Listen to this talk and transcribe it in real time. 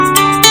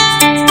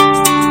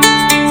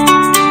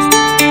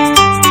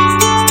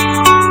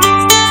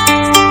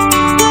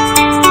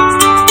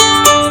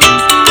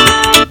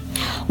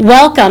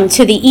Welcome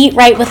to the Eat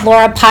Right with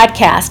Laura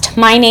podcast.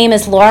 My name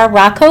is Laura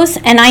Rockos,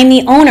 and I'm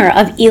the owner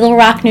of Eagle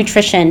Rock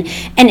Nutrition,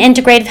 an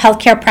integrative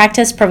healthcare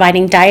practice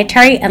providing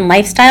dietary and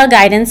lifestyle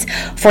guidance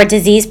for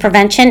disease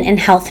prevention and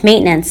health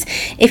maintenance.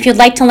 If you'd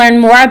like to learn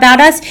more about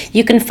us,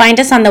 you can find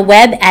us on the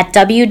web at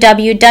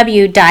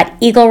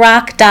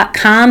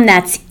www.eaglerock.com.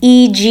 That's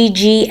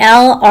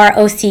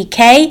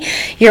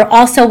EGGLROCK. You're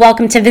also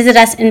welcome to visit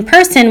us in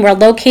person. We're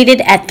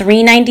located at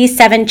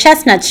 397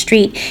 Chestnut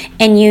Street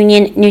in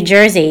Union, New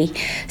Jersey.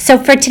 So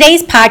for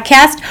today's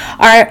podcast,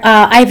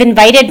 I've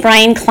invited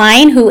Bryan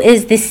Klein, who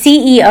is the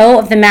CEO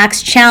of the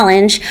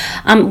MAXChallenge,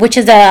 which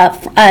is a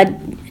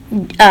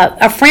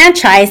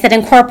franchise that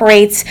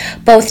incorporates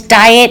both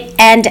diet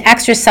and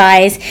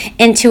exercise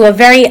into a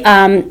very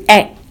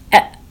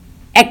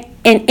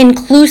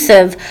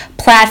inclusive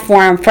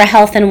platform for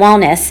health and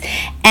wellness.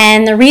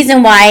 And the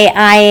reason why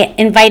I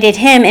invited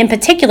him in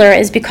particular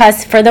is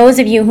because for those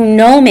of you who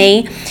know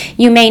me,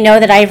 you may know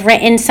that I've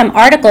written some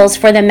articles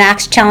for the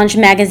MAXChallenge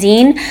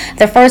magazine.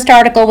 The first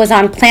article was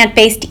on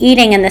plant-based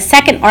eating, and the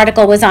second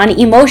article was on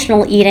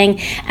emotional eating.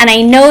 And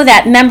I know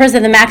that members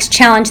of the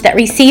MAXChallenge that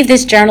receive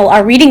this journal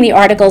are reading the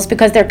articles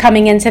because they're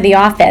coming into the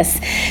office.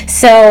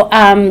 So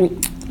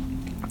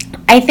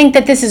I think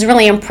that this is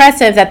really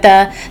impressive that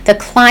the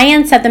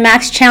clients at the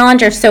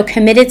MAXChallenge are so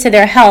committed to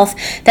their health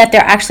that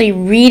they're actually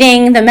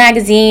reading the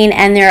magazine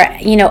and they're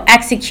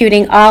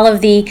executing all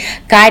of the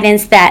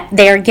guidance that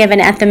they are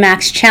given at the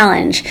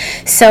MAXChallenge.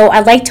 So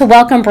I'd like to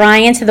welcome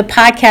Bryan to the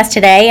podcast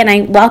today, and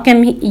I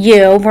welcome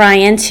you,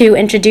 Bryan, to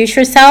introduce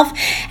yourself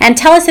and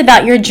tell us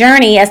about your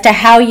journey as to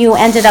how you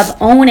ended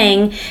up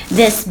owning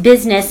this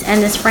business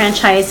and this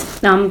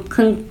franchise. I'm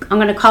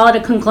going to call it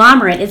a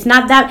conglomerate. It's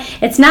not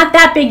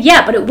that big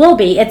yet, but it will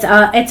be. It's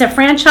a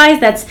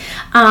franchise that's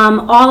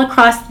all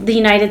across the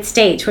United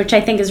States, which I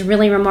think is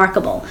really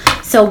remarkable.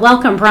 So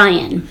welcome,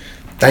 Bryan.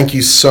 Thank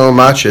you so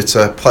much. It's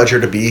a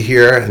pleasure to be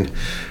here, and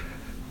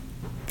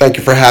thank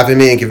you for having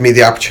me and giving me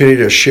the opportunity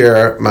to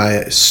share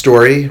my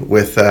story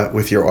with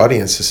your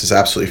audience. This is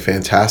absolutely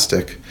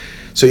fantastic.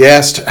 So you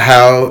asked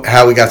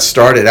how we got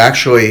started.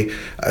 Actually,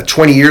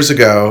 20 years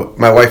ago,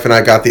 my wife and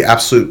I got the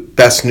absolute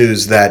best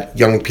news that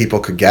young people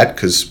could get,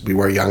 because we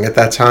were young at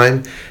that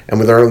time, and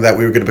we learned that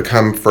we were going to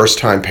become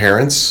first-time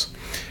parents.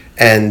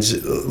 And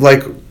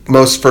like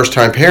most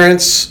first-time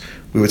parents,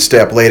 we would stay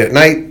up late at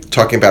night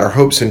talking about our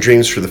hopes and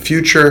dreams for the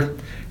future.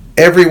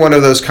 Every one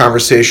of those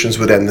conversations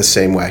would end the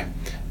same way.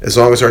 As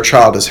long as our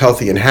child is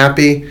healthy and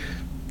happy,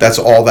 that's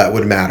all that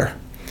would matter.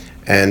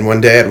 And one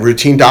day at a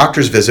routine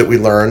doctor's visit, we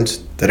learned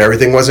that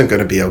everything wasn't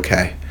going to be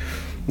okay.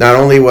 Not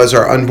only was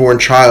our unborn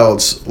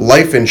child's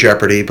life in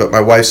jeopardy, but my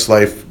wife's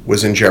life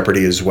was in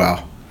jeopardy as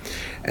well.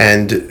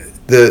 And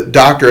the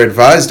doctor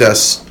advised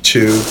us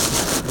to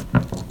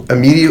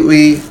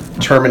immediately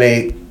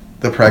terminate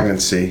the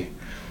pregnancy.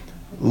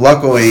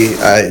 Luckily,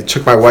 I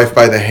took my wife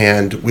by the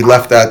hand. We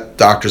left that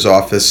doctor's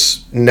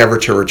office never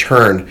to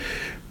return,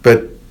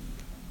 but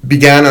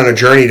began on a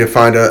journey to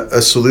find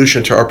a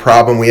solution to our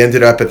problem. We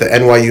ended up at the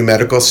NYU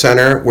Medical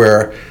Center,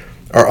 where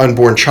our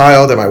unborn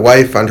child and my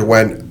wife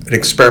underwent an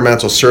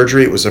experimental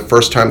surgery. It was the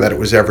first time that it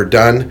was ever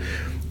done.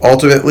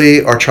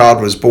 Ultimately, our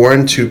child was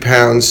born 2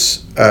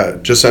 pounds,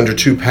 just under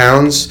 2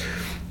 pounds.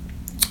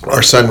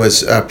 Our son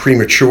was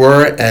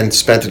premature and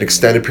spent an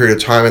extended period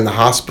of time in the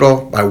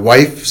hospital. My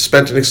wife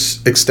spent an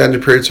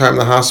extended period of time in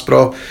the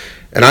hospital.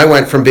 And I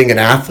went from being an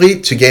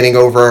athlete to gaining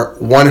over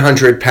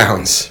 100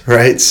 pounds,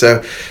 right?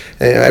 So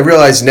I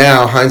realize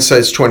now,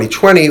 hindsight's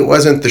 2020, it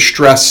wasn't the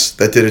stress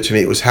that did it to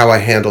me, it was how I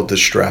handled the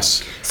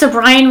stress. So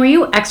Bryan, were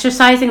you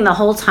exercising the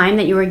whole time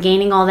that you were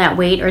gaining all that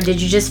weight, or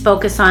did you just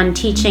focus on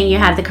teaching? You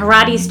have the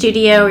karate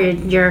studio,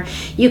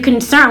 you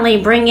can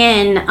certainly bring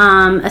in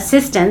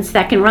assistants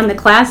that can run the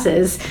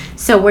classes.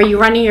 So were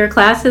you running your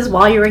classes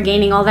while you were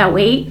gaining all that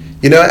weight?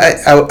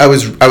 I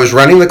was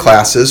running the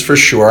classes for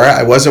sure.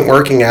 I wasn't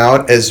working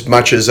out as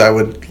much as I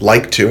would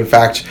like to. In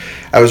fact,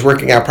 I was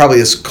working out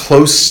probably as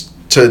close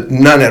to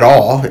none at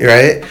all,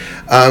 right?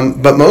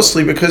 But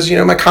mostly because,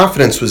 my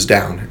confidence was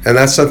down, and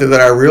that's something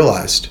that I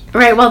realized.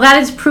 Right, well,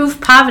 that is proof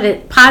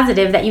positive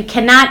that you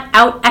cannot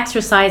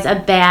out-exercise a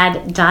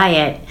bad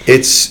diet.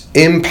 It's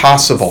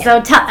impossible.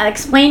 So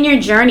explain your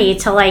journey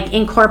to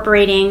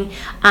incorporating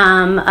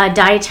a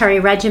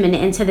dietary regimen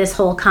into this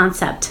whole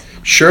concept.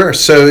 Sure.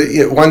 So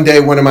one day,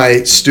 one of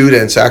my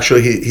students,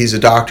 actually he's a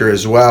doctor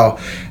as well,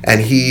 and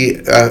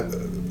he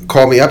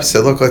called me up and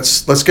said, look,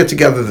 let's get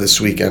together this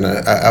weekend.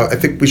 I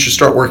think we should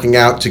start working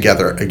out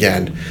together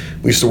again.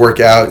 We used to work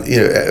out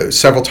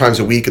several times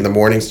a week in the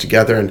mornings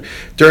together, and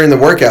during the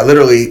workout,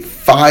 literally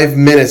 5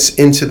 minutes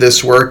into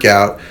this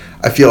workout,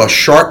 I feel a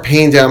sharp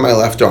pain down my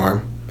left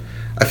arm.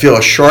 I feel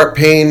a sharp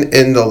pain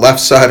in the left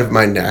side of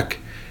my neck,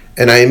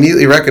 and I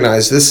immediately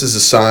recognize this is a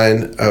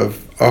sign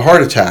of a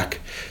heart attack.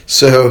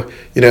 So,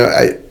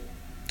 I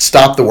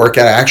stopped the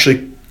workout. I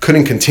actually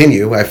couldn't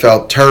continue. I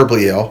felt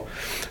terribly ill.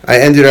 I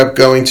ended up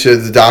going to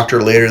the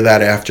doctor later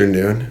that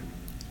afternoon,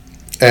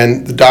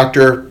 and the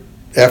doctor,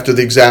 after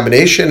the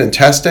examination and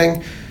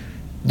testing,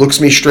 looks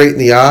me straight in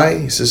the eye.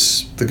 He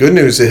says, the good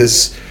news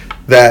is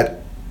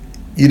that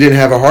you didn't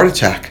have a heart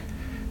attack.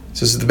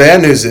 So the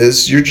bad news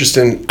is you're just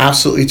in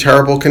absolutely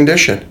terrible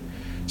condition.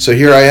 So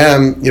here I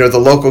am, the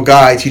local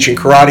guy teaching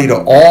karate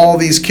to all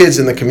these kids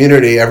in the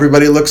community.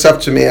 Everybody looks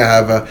up to me. I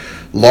have a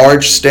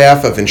large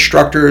staff of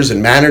instructors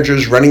and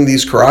managers running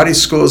these karate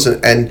schools,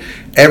 and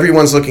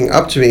everyone's looking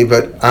up to me,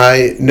 but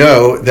I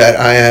know that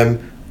I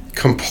am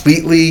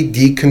completely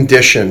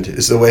deconditioned,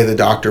 is the way the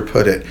doctor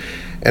put it.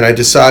 And I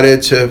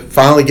decided to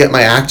finally get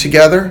my act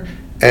together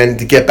and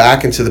to get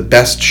back into the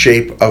best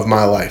shape of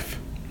my life.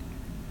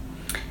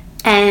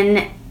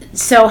 And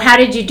so how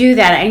did you do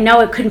that? I know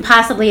it couldn't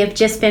possibly have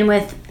just been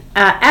with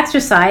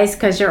exercise,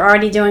 because you're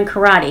already doing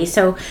karate.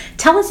 So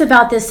tell us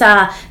about this,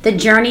 the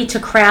journey to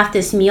craft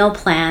this meal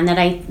plan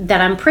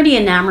that I'm pretty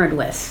enamored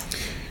with.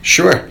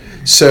 Sure.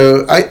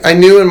 So I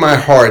knew in my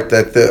heart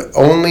that the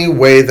only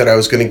way that I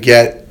was going to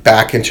get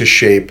back into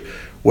shape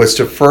was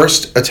to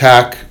first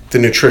attack the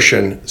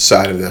nutrition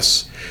side of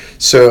this.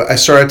 So I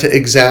started to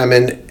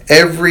examine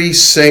every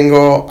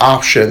single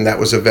option that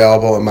was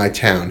available in my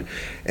town.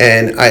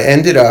 And I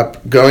ended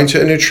up going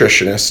to a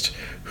nutritionist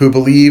who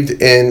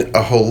believed in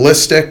a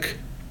holistic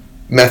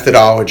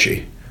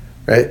methodology,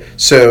 right?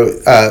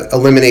 So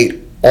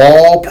eliminate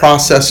all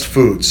processed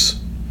foods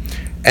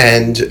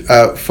and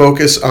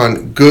focus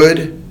on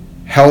good,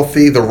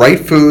 healthy, the right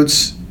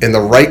foods in the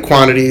right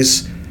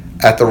quantities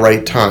at the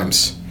right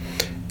times.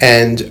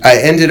 And I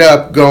ended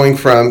up going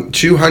from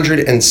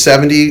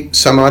 270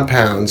 some odd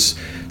pounds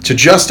to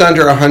just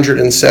under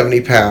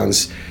 170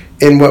 pounds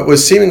in what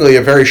was seemingly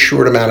a very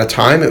short amount of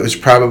time. It was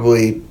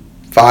probably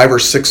 5 or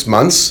 6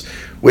 months,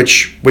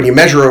 which when you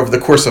measure over the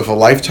course of a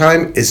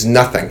lifetime is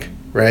nothing,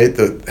 right?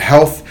 The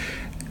health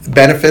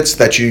benefits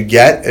that you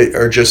get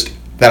are just,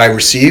 that I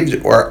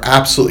received, are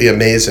absolutely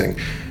amazing.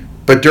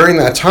 But during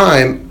that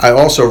time, I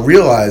also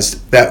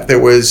realized that there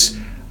was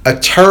a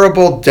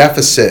terrible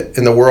deficit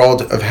in the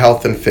world of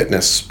health and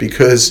fitness,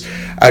 because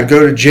I'd go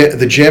to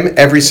the gym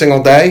every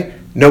single day.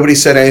 Nobody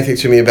said anything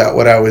to me about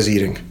what I was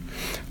eating.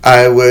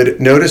 I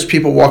would notice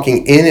people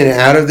walking in and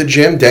out of the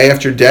gym day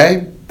after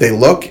day. They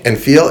look and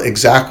feel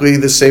exactly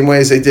the same way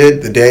as they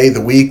did the day,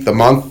 the week, the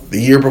month, the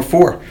year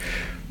before.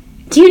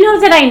 Do you know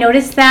that I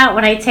noticed that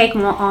when I take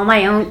all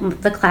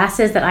the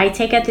classes that I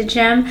take at the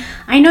gym,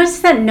 I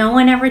noticed that no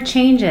one ever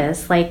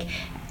changes. Like,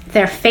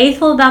 they're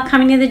faithful about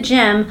coming to the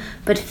gym,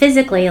 but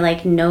physically,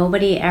 like,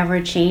 nobody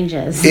ever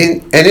changes.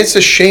 And it's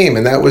a shame,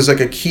 and that was like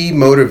a key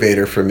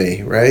motivator for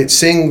me, right?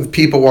 Seeing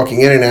people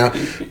walking in and out,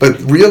 but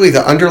really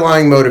the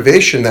underlying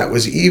motivation that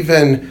was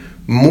even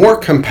more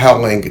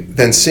compelling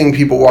than seeing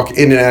people walk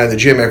in and out of the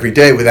gym every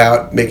day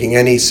without making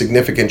any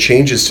significant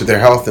changes to their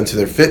health and to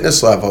their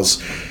fitness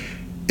levels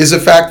is the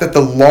fact that the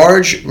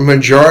large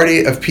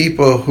majority of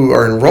people who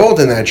are enrolled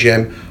in that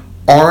gym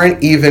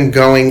aren't even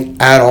going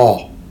at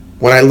all.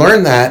 When I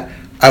learned that,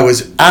 I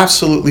was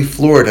absolutely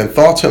floored and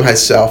thought to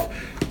myself,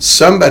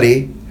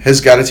 somebody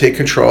has got to take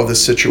control of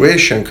this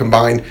situation,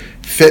 combine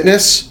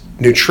fitness,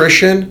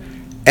 nutrition,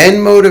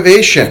 and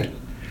motivation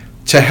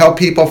to help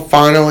people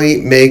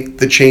finally make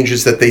the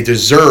changes that they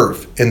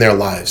deserve in their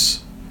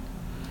lives.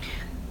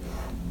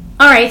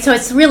 All right, so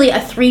it's really a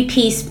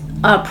 3-piece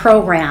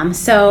program.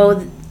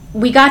 So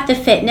we got the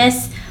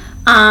fitness.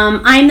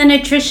 I'm the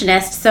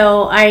nutritionist,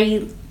 so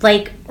I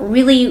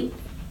really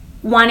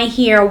want to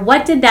hear,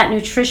 what did that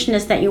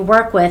nutritionist that you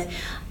work with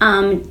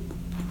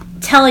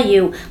tell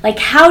you? Like,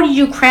 how did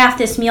you craft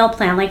this meal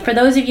plan? Like, for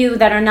those of you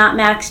that are not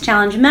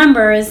MAXChallenge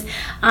members,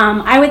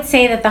 I would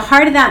say that the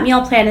heart of that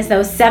meal plan is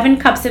those 7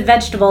 cups of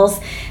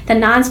vegetables, the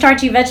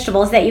non-starchy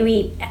vegetables that you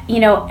eat,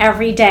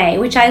 every day,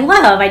 which I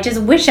love. I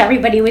just wish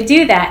everybody would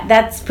do that.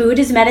 That's food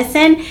is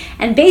medicine,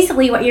 and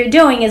basically what you're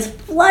doing is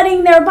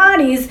flooding their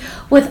bodies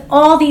with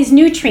all these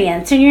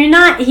nutrients. And you're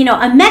not,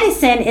 a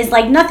medicine is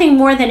like nothing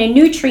more than a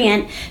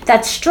nutrient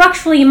that's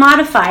structurally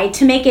modified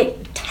to make it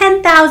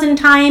 10,000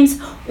 times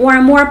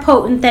or more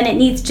potent than it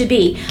needs to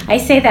be. I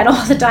say that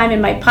all the time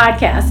in my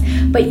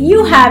podcast. But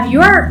you have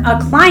your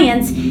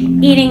clients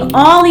eating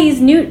all these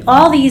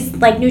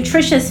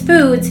nutritious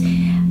foods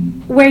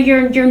where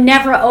you're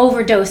never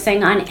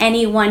overdosing on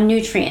any one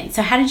nutrient.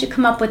 So how did you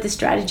come up with the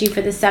strategy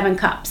for the 7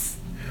 cups?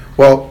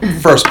 Well,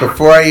 first,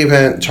 before I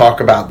even talk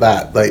about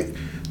that,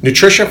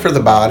 nutrition for the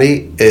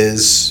body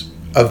is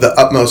of the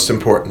utmost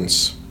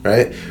importance,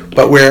 right?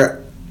 But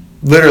where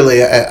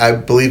literally, I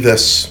believe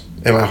this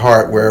in my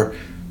heart, where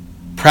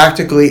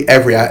practically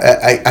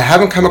I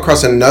haven't come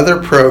across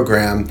another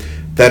program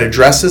that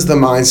addresses the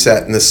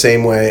mindset in the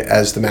same way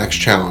as the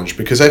MAXChallenge,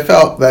 because I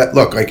felt that,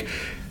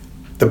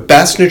 the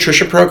best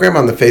nutrition program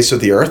on the face of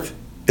the earth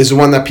is the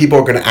one that people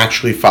are going to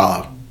actually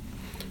follow,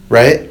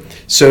 right?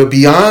 So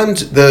beyond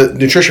the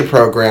nutrition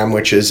program,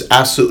 which is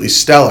absolutely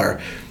stellar,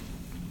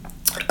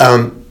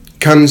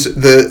 comes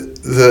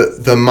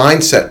the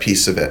mindset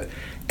piece of it.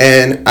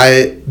 And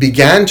I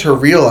began to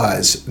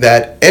realize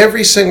that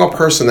every single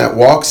person that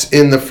walks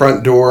in the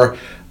front door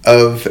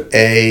of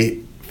a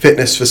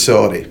fitness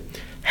facility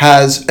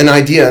has an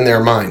idea in their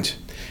mind.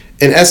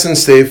 In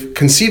essence, they've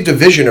conceived a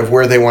vision of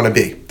where they want to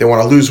be. They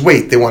want to lose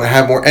weight. They want to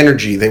have more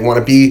energy. They want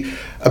to be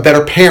a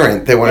better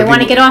parent. They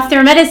want to get off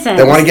their medicines.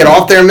 They want to get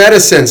off their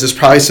medicines. There's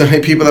probably so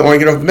many people that want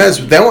to get off the meds.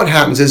 But then what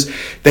happens is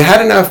they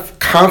had enough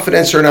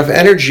confidence or enough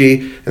energy,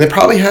 and they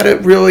probably had to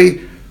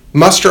really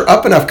muster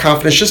up enough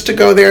confidence just to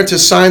go there and to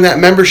sign that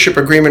membership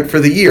agreement for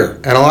the year.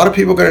 And a lot of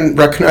people are going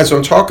to recognize what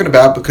I'm talking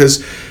about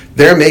because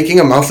they're making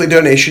a monthly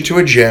donation to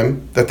a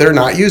gym that they're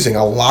not using.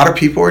 A lot of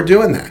people are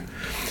doing that.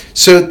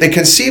 So they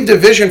conceived a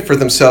vision for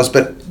themselves,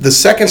 but the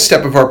second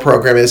step of our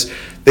program is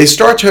they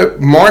start to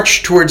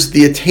march towards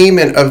the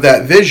attainment of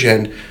that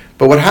vision,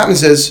 but what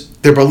happens is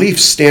their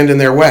beliefs stand in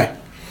their way,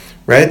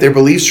 right? Their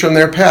beliefs from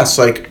their past,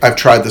 like, I've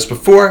tried this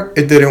before,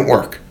 it didn't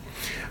work.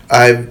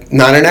 I'm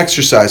not an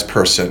exercise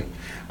person.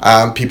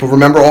 People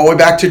remember all the way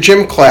back to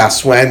gym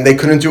class when they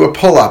couldn't do a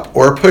pull-up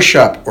or a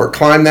push-up or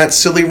climb that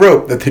silly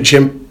rope that the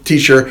gym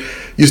teacher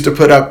used to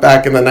put up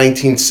back in the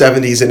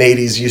 1970s and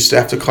 80s, used to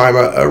have to climb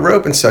a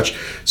rope and such.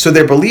 So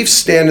their beliefs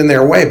stand in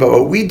their way. But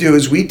what we do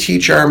is we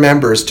teach our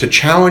members to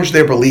challenge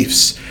their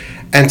beliefs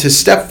and to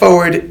step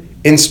forward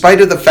in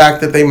spite of the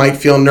fact that they might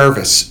feel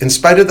nervous, in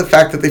spite of the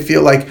fact that they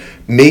feel like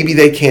maybe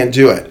they can't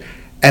do it.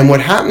 And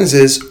what happens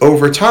is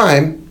over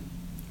time,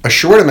 a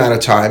short amount of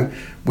time,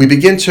 we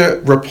begin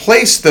to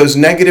replace those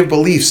negative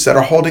beliefs that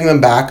are holding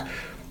them back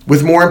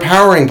with more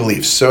empowering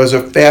beliefs. So as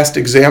a fast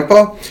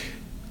example,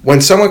 when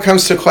someone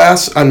comes to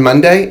class on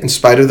Monday, in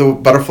spite of the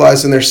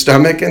butterflies in their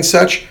stomach and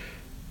such,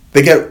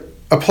 they get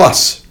a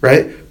plus,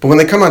 right? But when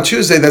they come on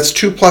Tuesday, that's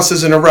 2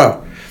 pluses in a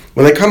row.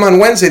 When they come on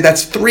Wednesday,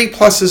 that's 3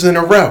 pluses in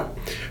a row.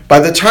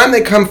 By the time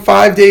they come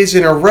 5 days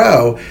in a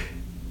row,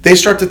 they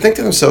start to think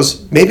to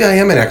themselves, maybe I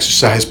am an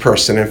exercise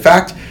person. In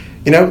fact,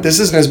 this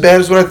isn't as bad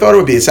as what I thought it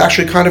would be. It's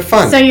actually kind of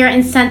fun. So you're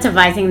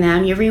incentivizing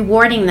them, you're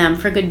rewarding them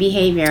for good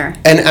behavior.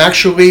 And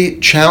actually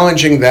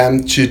challenging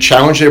them to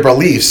challenge their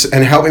beliefs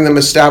and helping them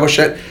establish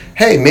that,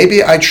 hey,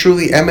 maybe I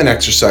truly am an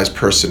exercise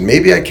person.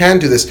 Maybe I can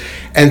do this.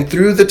 And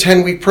through the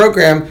 10-week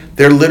program,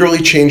 they're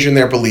literally changing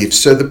their beliefs.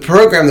 So the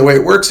program, the way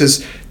it works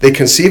is they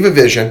conceive a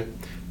vision,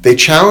 they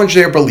challenge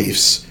their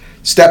beliefs.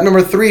 Step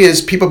number 3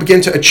 is people begin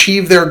to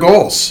achieve their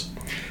goals.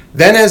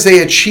 Then as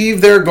they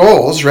achieve their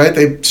goals, right,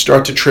 they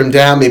start to trim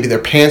down, maybe their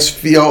pants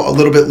feel a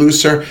little bit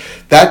looser.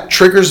 That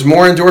triggers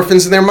more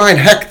endorphins in their mind.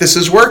 Heck, this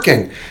is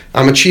working.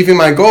 I'm achieving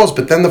my goals.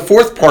 But then the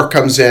 4th part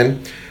comes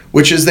in,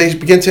 which is they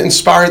begin to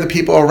inspire the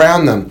people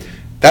around them.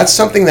 That's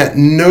something that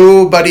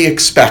nobody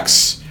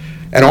expects.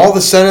 And all of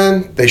a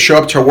sudden, they show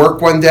up to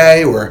work one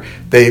day or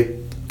they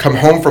come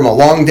home from a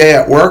long day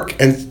at work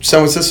and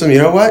someone says to them, you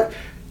know what?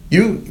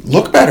 You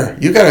look better.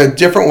 You got a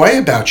different way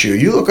about you.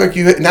 You look like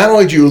not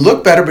only do you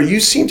look better, but you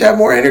seem to have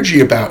more energy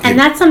about you. And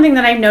that's something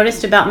that I've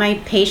noticed about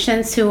my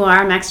patients who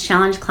are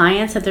MAXChallenge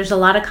clients, that there's a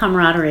lot of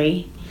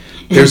camaraderie.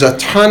 There's a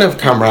ton of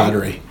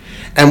camaraderie.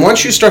 And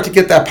once you start to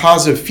get that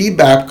positive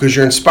feedback because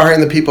you're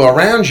inspiring the people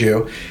around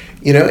you,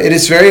 it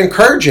is very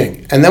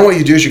encouraging. And then what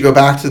you do is you go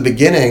back to the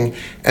beginning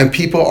and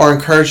people are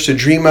encouraged to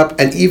dream up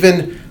an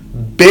even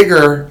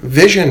bigger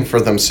vision for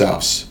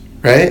themselves.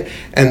 Right?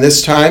 And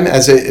this time,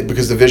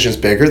 because the vision's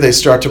bigger, they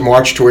start to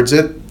march towards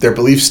it. Their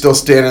beliefs still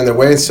stand in their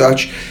way and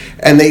such.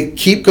 And they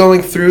keep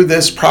going through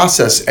this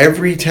process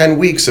every 10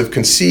 weeks of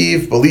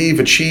conceive, believe,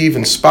 achieve,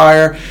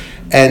 inspire.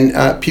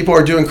 And people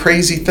are doing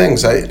crazy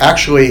things. I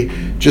actually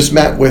just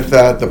met with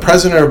the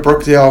president of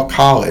Brookdale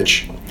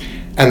College.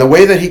 And the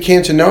way that he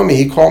came to know me,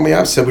 he called me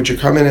up and said, would you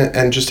come in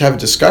and just have a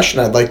discussion?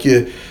 I'd like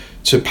you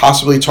to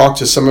possibly talk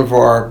to some of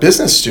our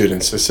business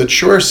students. I said,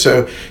 sure.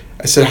 So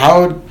I said,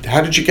 how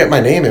did you get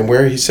my name and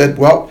where? He said,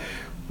 well,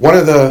 one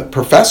of the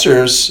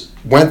professors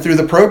went through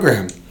the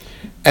program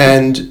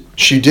and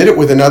she did it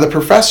with another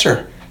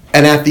professor.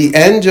 And at the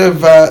end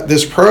of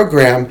this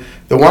program,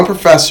 the one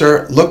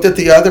professor looked at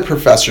the other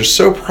professor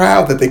so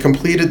proud that they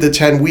completed the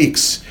 10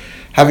 weeks,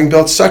 having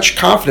built such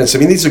confidence. I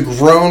mean, these are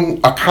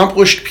grown,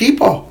 accomplished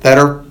people that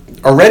are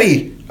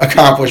already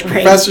accomplished, right.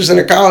 Professors in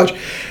a college.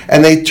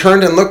 And they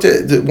turned and looked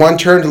at, one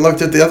turned and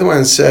looked at the other one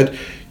and said,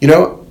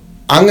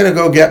 I'm going to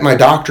go get my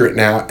doctorate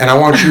now, and I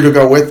want you to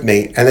go with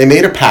me. And they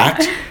made a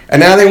pact, and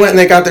now they went and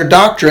they got their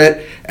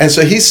doctorate. And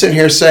so he's sitting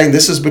here saying,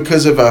 this is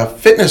because of a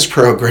fitness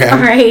program.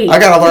 Right. I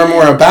got to learn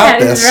more about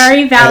this. That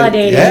is very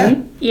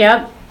validating.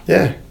 Yep.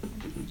 Yeah.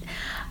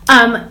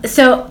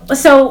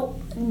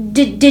 So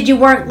did you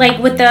work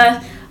with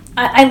the?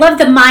 I love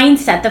the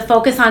mindset, the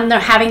focus on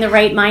having the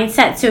right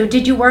mindset. So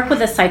did you work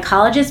with a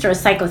psychologist or a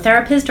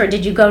psychotherapist, or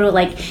did you go to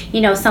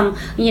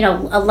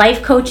a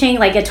life coaching,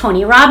 like a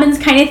Tony Robbins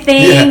kind of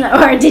thing? Yeah.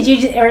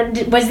 Or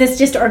was this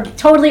just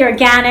totally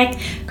organic?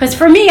 Because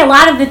for me, a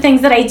lot of the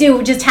things that I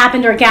do just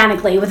happened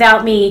organically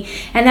without me.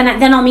 And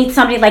then I'll meet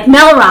somebody like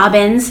Mel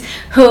Robbins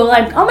who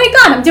oh my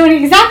God, I'm doing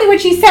exactly what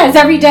she says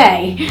every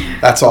day.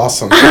 That's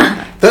awesome.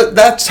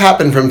 That's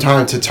happened from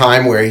time to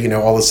time where,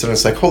 all of a sudden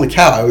it's like, holy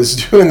cow, I was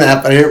doing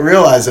that, but I didn't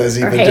realize I was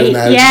even doing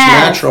that. It's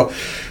just natural.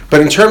 But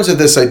in terms of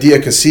this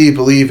idea, conceive,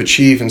 believe,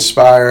 achieve,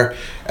 inspire,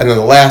 and then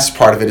the last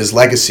part of it is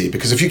legacy.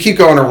 Because if you keep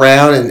going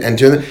around and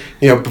doing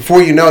it,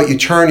 before you know it, you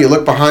turn, you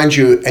look behind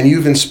you, and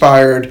you've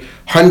inspired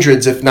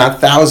hundreds, if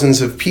not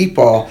thousands of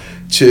people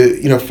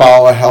to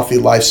follow a healthy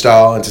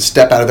lifestyle and to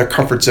step out of their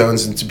comfort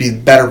zones and to be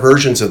better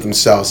versions of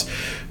themselves.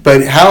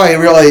 But how I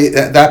really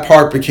that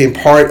part became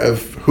part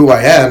of who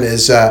I am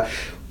is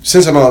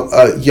since I'm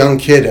a young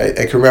kid,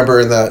 I can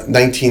remember in the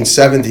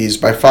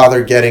 1970s my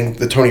father getting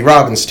the Tony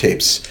Robbins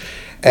tapes,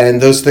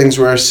 and those things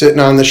were sitting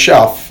on the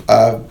shelf.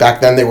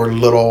 Back then they were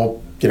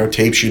little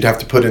tapes you'd have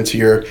to put into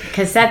your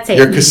cassette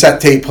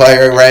tape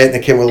player, right? And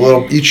it came with a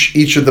little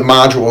each of the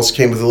modules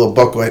came with a little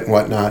booklet and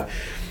whatnot.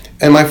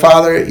 And my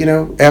father,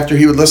 after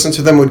he would listen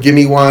to them, would give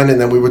me one, and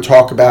then we would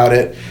talk about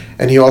it.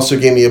 And he also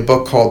gave me a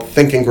book called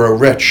Think and Grow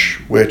Rich,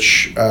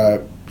 which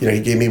he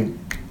gave me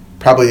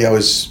probably I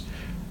was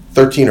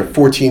 13 or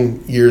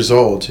 14 years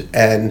old,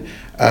 and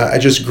I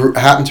just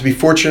happened to be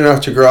fortunate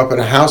enough to grow up in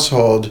a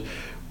household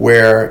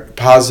where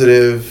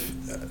positive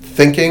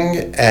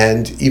thinking,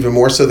 and even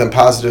more so than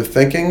positive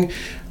thinking,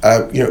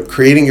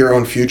 creating your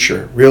own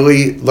future,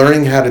 really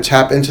learning how to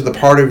tap into the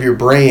part of your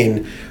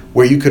brain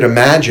where you could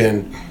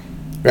imagine.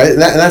 Right,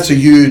 and that's a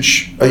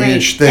huge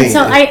thing. And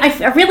so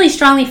I really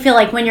strongly feel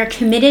like when you're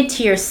committed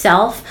to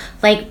yourself,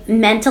 like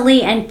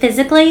mentally and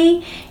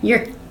physically,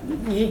 you're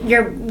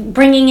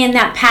bringing in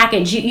that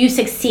package. You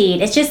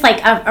succeed. It's just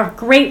like a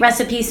great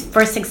recipe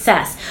for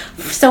success.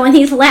 So in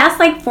these last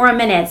 4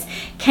 minutes,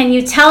 can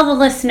you tell the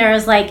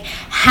listeners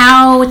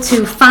how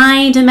to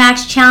find a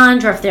Max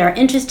Challenge, or if they're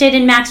interested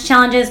in Max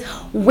Challenges,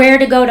 where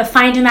to go to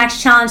find a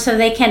Max Challenge so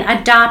they can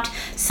adopt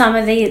some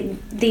of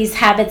these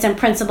habits and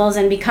principles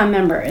and become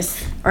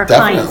members or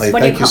Definitely. clients?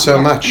 Thank you so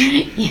much.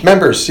 Yeah.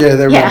 Members,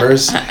 they're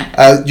members.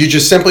 You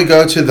just simply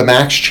go to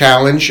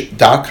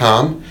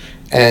themaxchallenge.com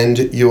and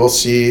you will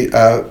see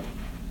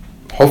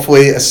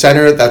hopefully a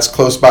center that's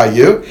close by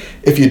you.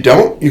 If you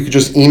don't, you could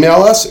just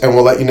email us and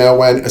we'll let you know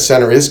when a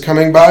center is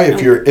coming by.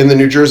 If you're in the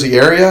New Jersey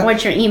area.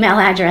 What's your email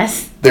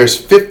address? There's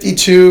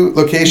 52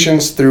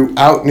 locations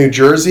throughout New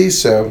Jersey,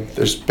 so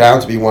there's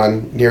bound to be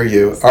one near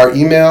you. Our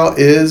email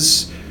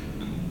is,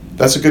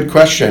 that's a good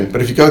question,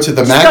 but if you go to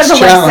the Max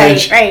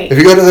Challenge, right. If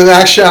you go to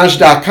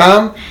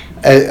themaxchallenge.com,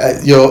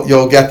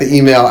 you'll get the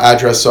email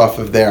address off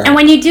of there. And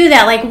when you do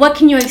that, what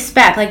can you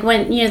expect?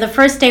 When the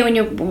first day when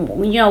you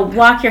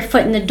walk your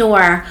foot in the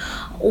door,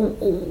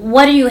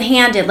 what are you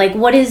handed?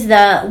 What is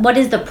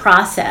the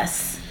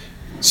process?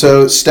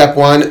 So step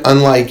one,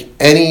 unlike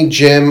any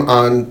gym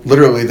on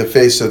literally the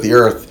face of the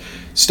earth,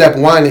 step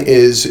one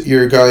is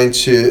you're going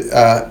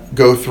to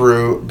go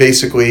through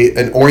basically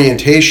an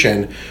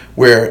orientation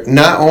where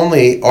not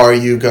only are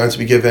you going to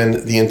be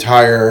given the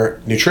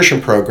entire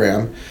nutrition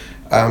program,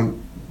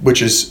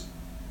 which is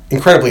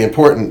incredibly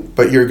important,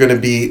 but you're going to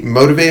be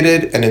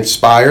motivated and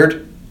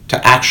inspired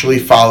to actually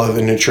follow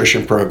the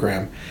nutrition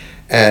program.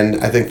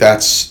 And I think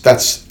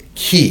that's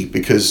key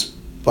because,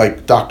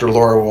 like Dr.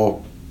 Laura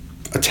will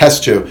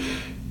attest to,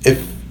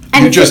 if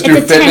you just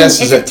do fitness,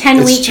 it's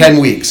 10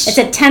 weeks. It's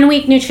a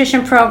 10-week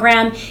nutrition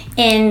program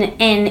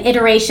in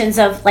iterations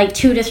of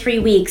 2 to 3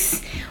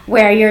 weeks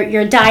where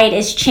your diet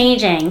is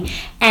changing.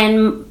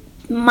 And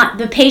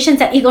the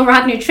patients at Eagle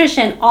Rock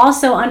Nutrition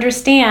also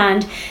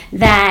understand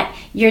that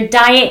your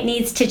diet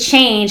needs to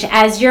change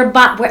as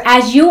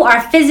you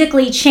are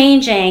physically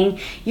changing.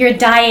 Your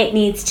diet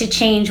needs to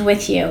change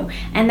with you,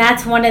 and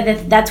that's one of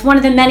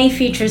the many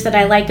features that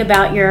I like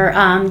about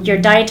your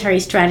dietary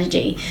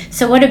strategy.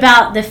 So, what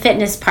about the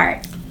fitness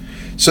part?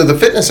 So the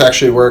fitness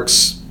actually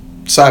works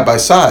side by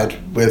side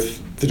with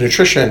the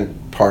nutrition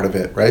part of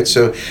it, right?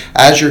 So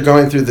as you're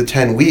going through the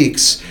 10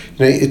 weeks,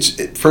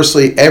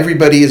 firstly,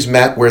 everybody is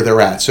met where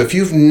they're at. So if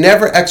you've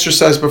never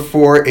exercised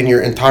before in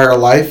your entire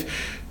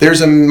life,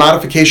 there's a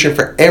modification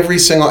for every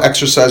single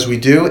exercise we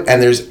do,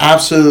 and there's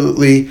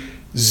absolutely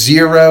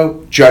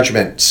zero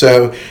judgment.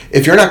 So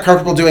if you're not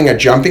comfortable doing a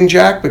jumping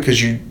jack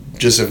because you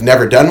just have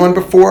never done one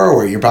before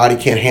or your body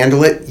can't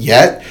handle it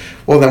yet,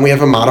 well, then we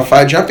have a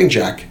modified jumping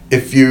jack.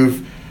 If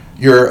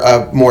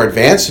you're more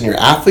advanced and you're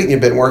an athlete and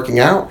you've been working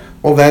out,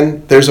 well,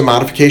 then there's a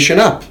modification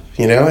up,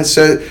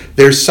 So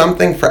there's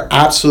something for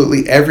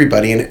absolutely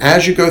everybody. And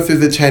as you go through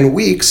the 10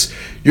 weeks,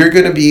 you're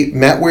going to be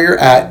met where you're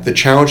at. The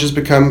challenges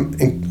become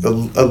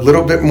a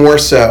little bit more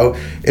so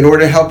in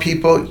order to help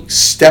people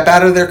step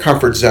out of their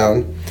comfort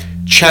zone,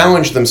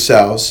 challenge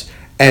themselves,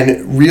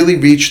 and really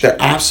reach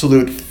their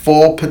absolute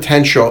full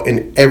potential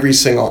in every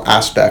single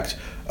aspect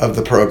of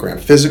the program,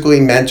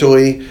 physically,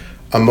 mentally,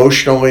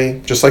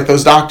 emotionally, just like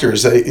those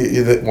doctors.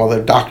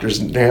 They're doctors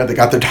now, they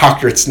got their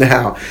doctorates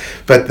now,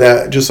 but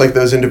just like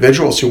those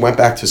individuals who went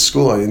back to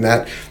school, and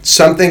that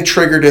something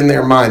triggered in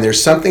their mind.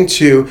 There's something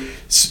to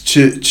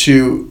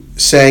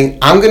saying,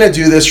 I'm going to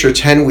do this for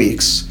 10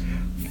 weeks,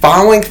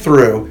 following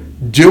through,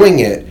 doing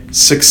it,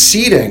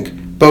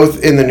 succeeding,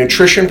 both in the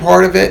nutrition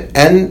part of it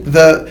and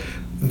the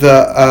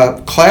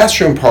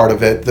classroom part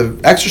of it,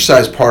 the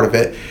exercise part of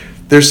it.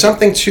 There's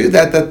something to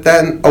that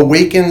then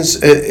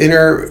awakens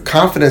inner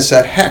confidence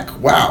that,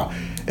 heck, wow,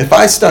 if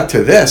I stuck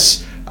to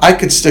this, I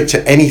could stick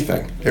to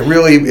anything. It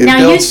builds.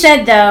 You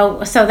said,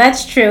 though, so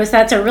that's true. So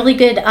that's a really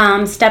good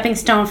stepping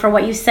stone for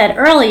what you said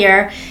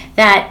earlier,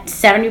 that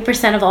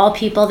 70% of all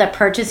people that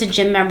purchase a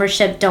gym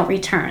membership don't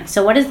return.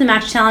 So what does the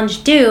Max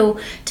Challenge do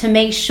to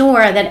make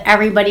sure that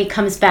everybody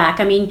comes back?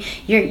 I mean,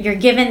 you're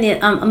given the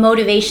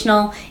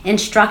motivational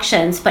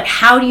instructions, but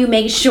how do you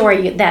make sure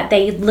that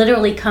they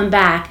literally come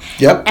back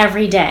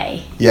every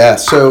day? Yeah,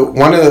 so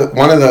one of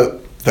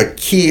the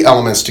key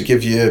elements to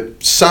give you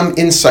some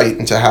insight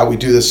into how we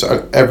do this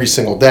every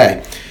single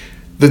day.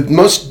 The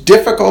most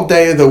difficult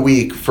day of the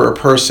week for a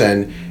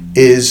person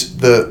is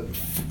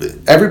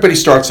everybody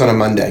starts on a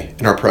Monday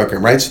in our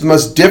program, right? So the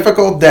most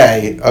difficult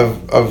day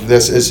of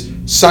this is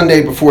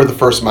Sunday before the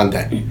first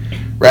Monday,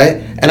 right?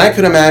 And I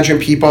could imagine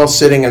people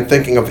sitting and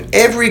thinking of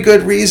every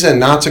good reason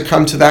not to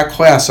come to that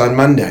class on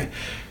Monday.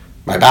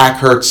 My back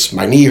hurts,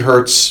 my knee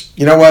hurts,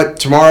 you know what,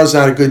 tomorrow's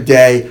not a good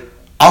day,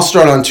 I'll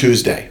start on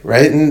Tuesday,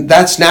 right? And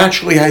that's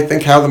naturally, I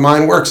think, how the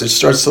mind works. It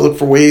starts to look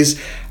for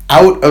ways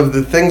out of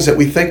the things that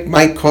we think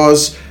might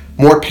cause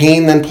more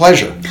pain than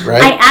pleasure,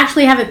 right? I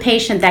actually have a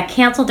patient that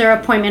canceled their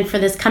appointment for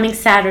this coming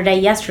Saturday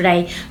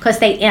yesterday because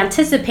they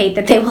anticipate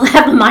that they will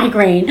have a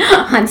migraine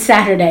on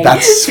Saturday.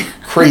 That's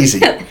crazy,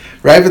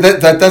 right?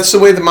 But that's the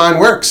way the mind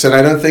works, and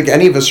I don't think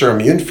any of us are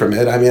immune from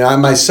it. I mean, I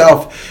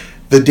myself,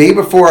 the day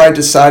before I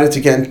decided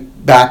to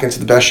get back into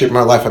the best shape of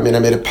my life, I mean, I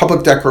made a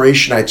public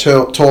declaration. I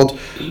told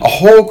a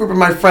whole group of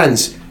my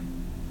friends,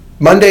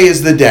 Monday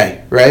is the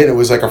day, right? It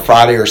was like a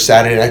Friday or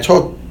Saturday, and I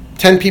told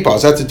 10 people, I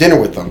was out to dinner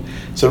with them.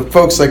 So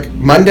folks, like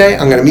Monday,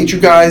 I'm going to meet you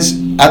guys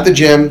at the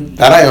gym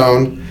that I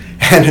own,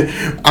 and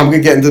I'm going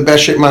to get into the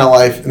best shape of my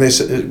life. And they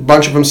said, a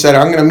bunch of them said,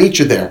 I'm going to meet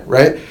you there,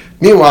 right?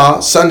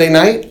 Meanwhile, Sunday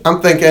night,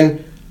 I'm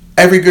thinking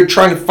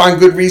trying to find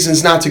good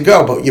reasons not to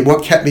go, but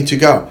what kept me to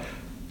go?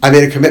 I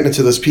made a commitment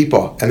to those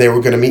people, and they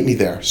were going to meet me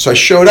there. So I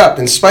showed up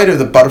in spite of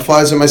the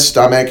butterflies in my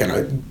stomach and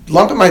a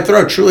lump in my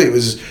throat. Truly, it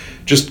was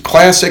just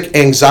classic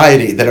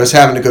anxiety that I was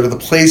having to go to the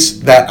place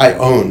that I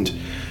owned.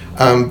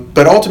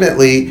 But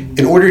ultimately,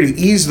 in order to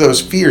ease those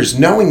fears,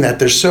 knowing that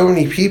there's so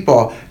many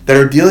people that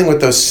are dealing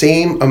with those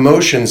same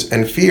emotions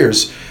and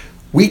fears,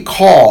 we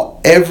call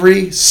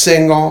every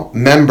single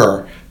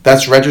member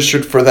that's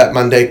registered for that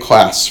Monday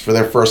class, for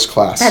their first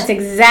class. That's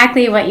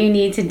exactly what you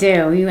need to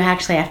do. You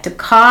actually have to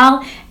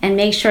call and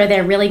make sure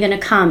they're really going to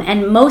come.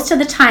 And most of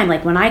the time,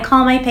 like when I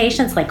call my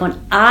patients, they're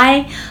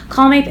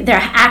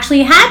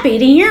actually happy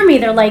to hear me.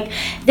 They're like,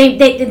 they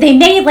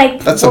made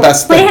like that's the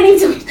best planning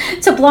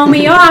to blow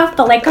me off,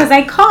 but like because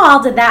I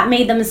called, that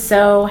made them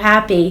so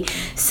happy.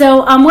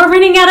 So we're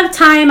running out of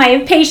time. I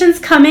have patients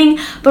coming,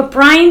 but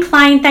Bryan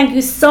Klein, thank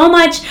you so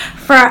much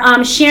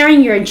for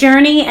sharing your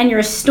journey and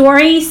your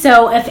story.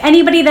 So if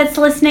anybody that's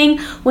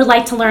listening would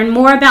like to learn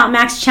more about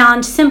Max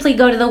Challenge, simply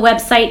go to the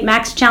website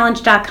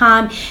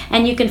maxchallenge.com,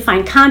 and you can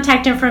find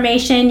contact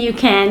information. You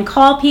can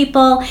call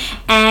people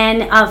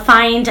and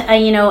find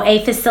a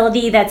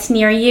facility that's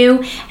near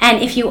you.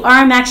 And if you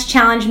are a Max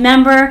Challenge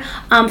member,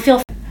 feel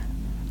free.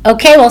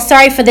 Okay, well,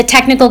 sorry for the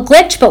technical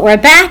glitch, but we're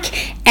back,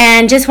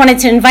 and just wanted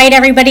to invite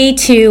everybody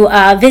to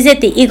visit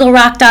the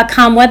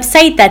eaglerock.com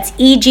website. That's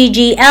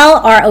EGGLROCK.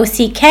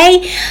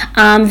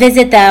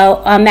 Visit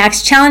the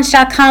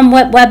MAXChallenge.com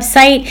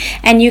website,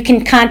 and you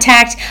can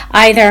contact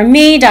either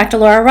me, Dr.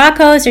 Laura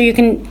Rockos, or you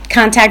can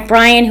contact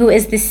Bryan, who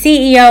is the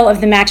CEO of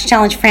the Max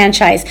Challenge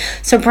franchise.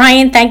 So,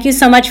 Bryan, thank you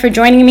so much for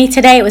joining me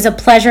today. It was a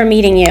pleasure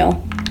meeting you.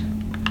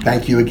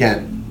 Thank you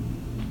again.